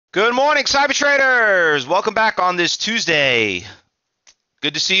Good morning, cyber traders. Welcome back on this Tuesday.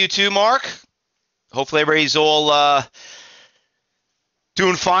 Good to see you too, Mark. Hopefully everybody's all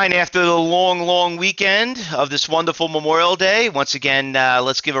doing fine after the long weekend of this wonderful Memorial Day. Once again,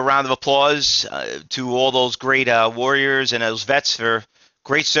 let's give a round of applause to all those great warriors and those vets for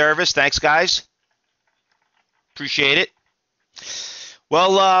great service. Thanks, guys. Appreciate it.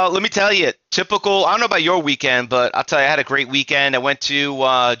 Well, let me tell you, typical. I don't know about your weekend, but I'll tell you, I had a great weekend. I went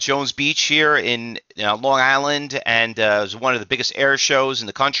to Jones Beach here in Long Island, and it was one of the biggest air shows in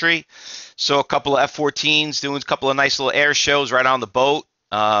the country. Saw a couple of F-14s doing a couple of nice little air shows right on the boat.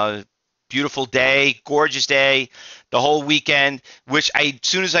 Beautiful day, gorgeous day, the whole weekend. Which as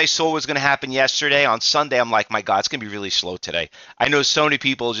soon as I saw was going to happen yesterday on Sunday, I'm like, my God, it's going to be really slow today. I know so many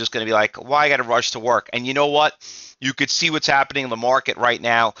people are just going to be like, why I got to rush to work? And you know what? You could see what's happening in the market right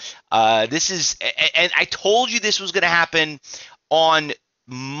now. And I told you this was going to happen on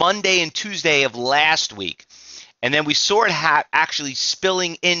Monday and Tuesday of last week. And then we saw it actually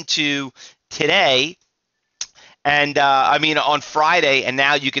spilling into today. And I mean, on Friday, and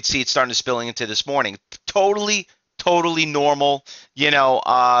now you could see it starting to spilling into this morning. Totally normal,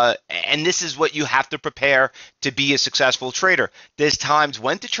 and this is what you have to prepare to be a successful trader. There's times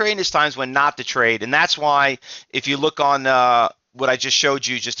when to trade, there's times when not to trade, and that's why if you look on what I just showed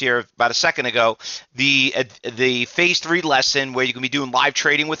you just here about a second ago, the phase 3 lesson where you can be doing live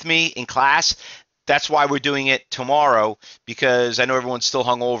trading with me in class. That's why we're doing it tomorrow, because I know everyone's still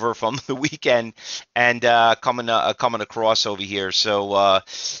hungover from the weekend and coming across over here. So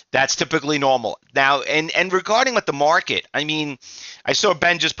that's typically normal. Now, and regarding with the market, I mean, I saw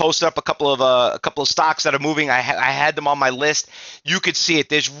Ben just posted up a couple of stocks that are moving. I had them on my list. You could see it.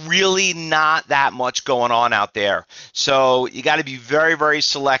 There's really not that much going on out there. So you got to be very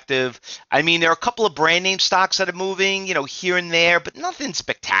selective. I mean, there are a couple of brand name stocks that are moving, here and there, but nothing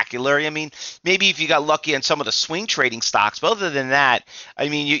spectacular. I mean, maybe if you got lucky on some of the swing trading stocks, but other than that, I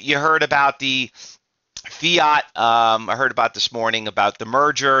mean, you heard about the Fiat. I heard about this morning about the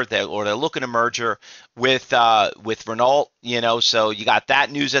merger, they're looking to merger with Renault. So you got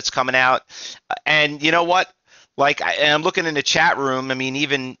that news that's coming out, and you know what? Like, I'm looking in the chat room. I mean,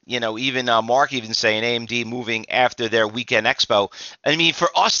 even Mark even saying AMD moving after their weekend expo. I mean, for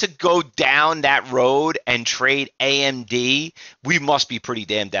us to go down that road and trade AMD, we must be pretty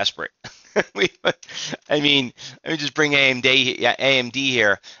damn desperate. I mean, let me just bring AMD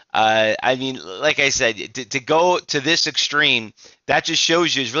here. I mean, like I said, to go to this extreme, that just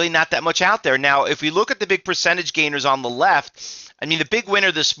shows you there's really not that much out there. Now, if we look at the big percentage gainers on the left, I mean, the big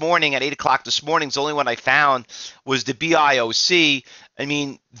winner this morning at 8 o'clock this morning, the only one I found was the BIOC. I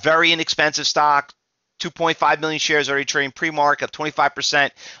mean, very inexpensive stock. 2.5 million shares already trading pre-market of 25%.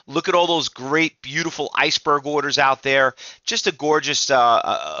 Look at all those great, beautiful iceberg orders out there. Just a gorgeous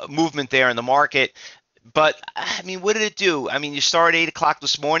movement there in the market. But, I mean, what did it do? I mean, you started 8 o'clock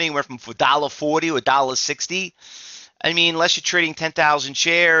this morning, went from $1.40 to $1.60. I mean, unless you're trading 10,000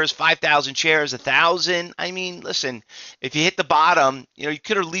 shares, 5,000 shares, 1,000. I mean, listen, if you hit the bottom, you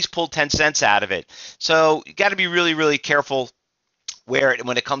could at least pull 10 cents out of it. So you got to be really careful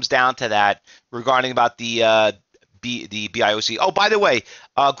when it comes down to that regarding about the BIOC. Oh, by the way,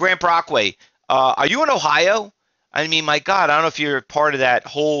 Grant Brockway, are you in Ohio? I mean, my God, I don't know if you're part of that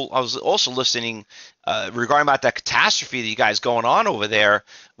whole. I was also listening regarding about that catastrophe that you guys going on over there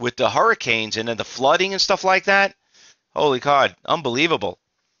with the hurricanes and then the flooding and stuff like that. Holy God, unbelievable.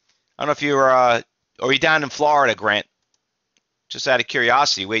 I don't know if you're, or you down in Florida, Grant? Just out of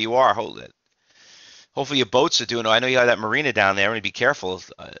curiosity, where you are. Hopefully your boats are doing. I know you have that marina down there. I'm gonna be careful.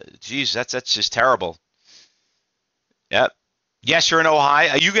 Geez, that's just terrible. Yep. Yes, you're in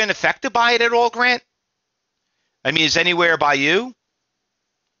Ohio. Are you getting affected by it at all, Grant? I mean, is anywhere by you?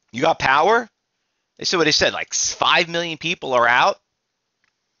 You got power? They said what they said. Like 5 million people are out.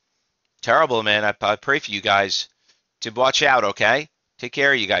 Terrible, man. I pray for you guys to watch out. Okay, take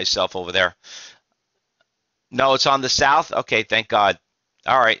care of you guys self over there. No, it's on the south. Okay, thank God.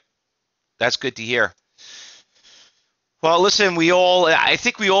 All right, that's good to hear. Well, listen, I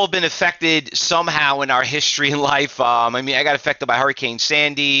think we all been affected somehow in our history in life. I mean, I got affected by Hurricane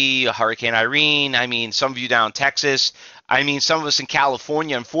Sandy, Hurricane Irene. I mean, some of you down in Texas. I mean, some of us in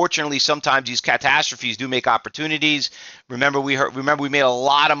California. Unfortunately, sometimes these catastrophes do make opportunities. Remember, we made a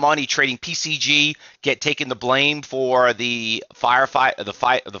lot of money trading PCG, taking the blame for the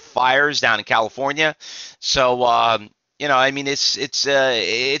the fires down in California. So, I mean, it's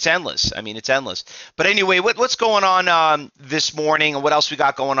endless. I mean, it's endless. But anyway, what's going on this morning, and what else we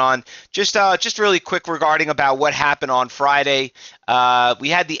got going on? Just really quick regarding about what happened on Friday. We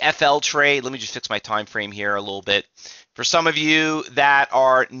had the FL trade. Let me just fix my time frame here a little bit. For some of you that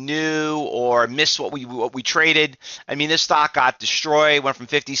are new or missed what we traded, I mean, this stock got destroyed, went from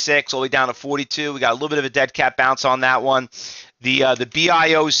 56 all the way down to 42. We got a little bit of a dead cat bounce on that one. The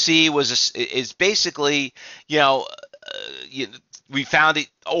BIOC is basically, you know, we found it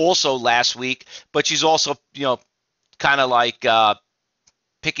also last week, but she's also, kind of like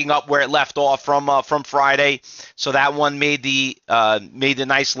picking up where it left off from Friday. So that one made the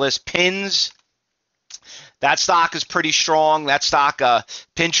nice list. Pins. That stock is pretty strong. That stock,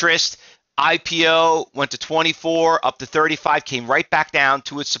 Pinterest, IPO went to 24, up to 35, came right back down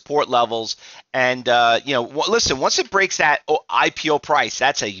to its support levels. And, listen, once it breaks that IPO price,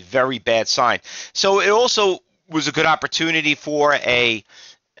 that's a very bad sign. So it also was a good opportunity for a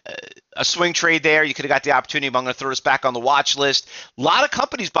swing trade there. You could have got the opportunity, but I'm going to throw this back on the watch list. A lot of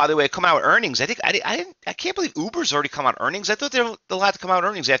companies, by the way, come out with earnings. I can't believe Uber's already come out earnings. I thought they were allowed to come out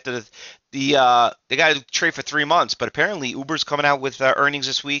earnings after they got to trade for 3 months, but apparently Uber's coming out with earnings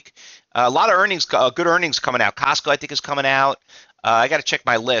this week. A lot of earnings, good earnings coming out. Costco, I think, is coming out. I got to check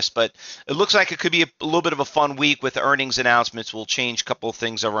my list, but it looks like it could be a little bit of a fun week with earnings announcements. We'll change a couple of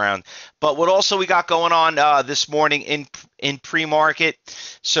things around. But what also we got going on this morning in pre-market,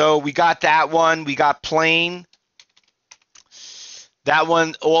 so we got that one. We got Plain. That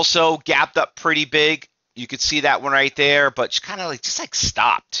one also gapped up pretty big. You could see that one right there, but just kind of like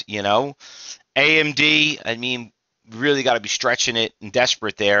stopped, AMD, I mean, really got to be stretching it and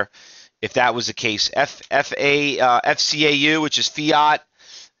desperate there if that was the case. FCAU, which is Fiat,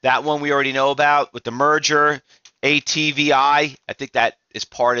 that one we already know about with the merger. ATVI, I think that is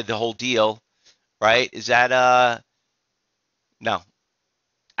part of the whole deal, right? Is that no,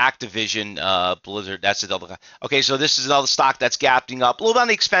 Activision, Blizzard, that's the other. Okay, so this is another stock that's gapping up. A little bit on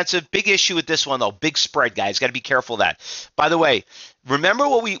the expensive. Big issue with this one, though. Big spread, guys. Got to be careful of that. By the way, remember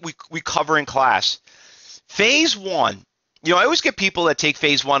what we cover in class. Phase one, I always get people that take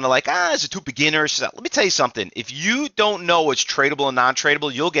phase one and are like, is it too beginners? Let me tell you something. If you don't know what's tradable and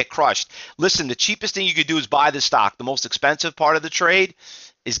non-tradable, you'll get crushed. Listen, the cheapest thing you could do is buy the stock. The most expensive part of the trade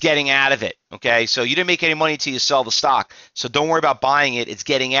is getting out of it, okay? So you didn't make any money until you sell the stock. So don't worry about buying it. It's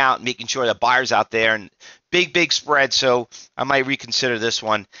getting out and making sure that buyers out there. And big spread, so I might reconsider this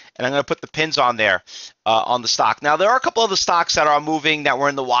one. And I'm going to put the pins on there on the stock. Now, there are a couple other stocks that are moving that were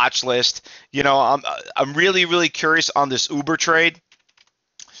in the watch list. I'm really curious on this Uber trade,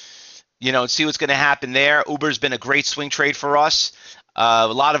 and see what's going to happen there. Uber's been a great swing trade for us. A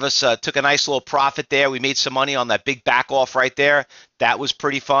lot of us took a nice little profit there. We made some money on that big back off right there. That was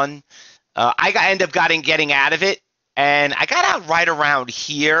pretty fun. I ended up getting out of it, and I got out right around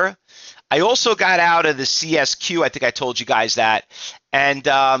here. I also got out of the CSQ. I think I told you guys that. And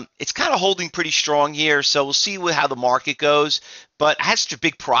it's kind of holding pretty strong here, so we'll see how the market goes. But I had such a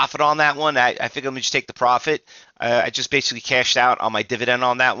big profit on that one. I figured I'm going to just take the profit. I just basically cashed out on my dividend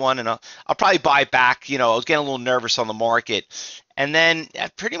on that one, and I'll probably buy it back. I was getting a little nervous on the market. And then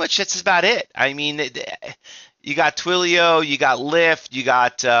pretty much that's about it. I mean, you got Twilio, you got Lyft, you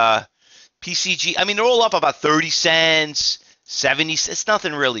got PCG. I mean, they're all up about 30 cents. 70, it's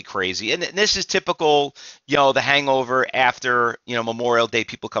nothing really crazy. And this is typical, the hangover after, Memorial Day,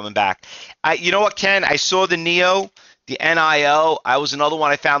 people coming back. You know what, Ken? I saw the NIO, the NIO. I was another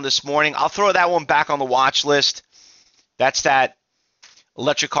one I found this morning. I'll throw that one back on the watch list. That's that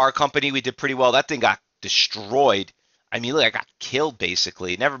electric car company. We did pretty well. That thing got destroyed. I mean, look, I got killed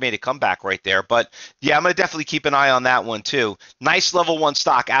basically. Never made a comeback right there. But yeah, I'm going to definitely keep an eye on that one too. Nice level one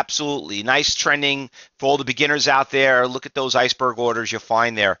stock, absolutely. Nice trending for all the beginners out there. Look at those iceberg orders you'll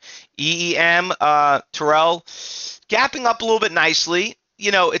find there. EEM, Terrell, gapping up a little bit nicely.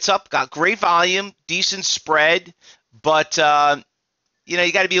 It's up, got great volume, decent spread, but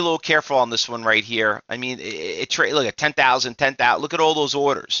you got to be a little careful on this one right here. I mean, look at 10,000, 10,000. Look at all those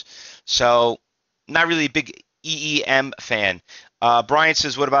orders. So not really a big EEM fan. Brian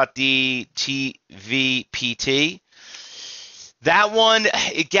says, what about the TVPT? That one,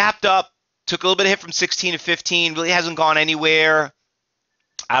 it gapped up, took a little bit of hit from 16 to 15, really hasn't gone anywhere.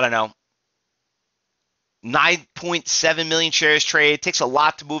 I don't know. 9.7 million shares trade. It takes a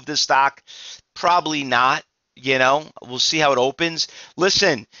lot to move this stock. Probably not. We'll see how it opens.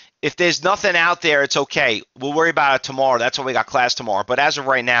 Listen, if there's nothing out there, it's okay. We'll worry about it tomorrow. That's why we got class tomorrow. But as of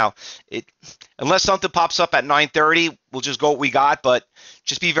right now, unless something pops up at 9:30, we'll just go what we got. But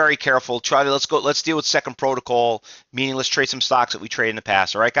just be very careful. Let's deal with second protocol, meaning let's trade some stocks that we traded in the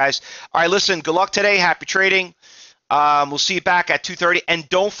past. All right, guys? All right, listen, good luck today. Happy trading. We'll see you back at 2:30. And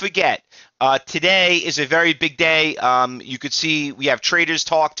don't forget, today is a very big day. You could see we have Traders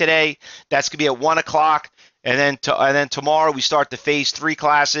Talk today. That's going to be at 1 o'clock. And then tomorrow we start the phase 3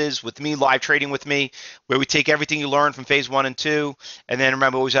 classes with me, live trading with me, where we take everything you learned from phase 1 and 2. And then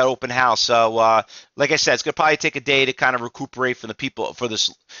remember, always that open house. So like I said, it's gonna probably take a day to kind of recuperate from the people for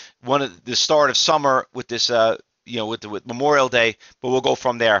this one of the start of summer with this with Memorial Day, but we'll go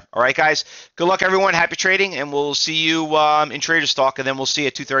from there. All right, guys. Good luck, everyone. Happy trading, and we'll see you in Traders Talk, and then we'll see you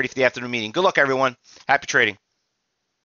at 2:30 for the afternoon meeting. Good luck, everyone. Happy trading.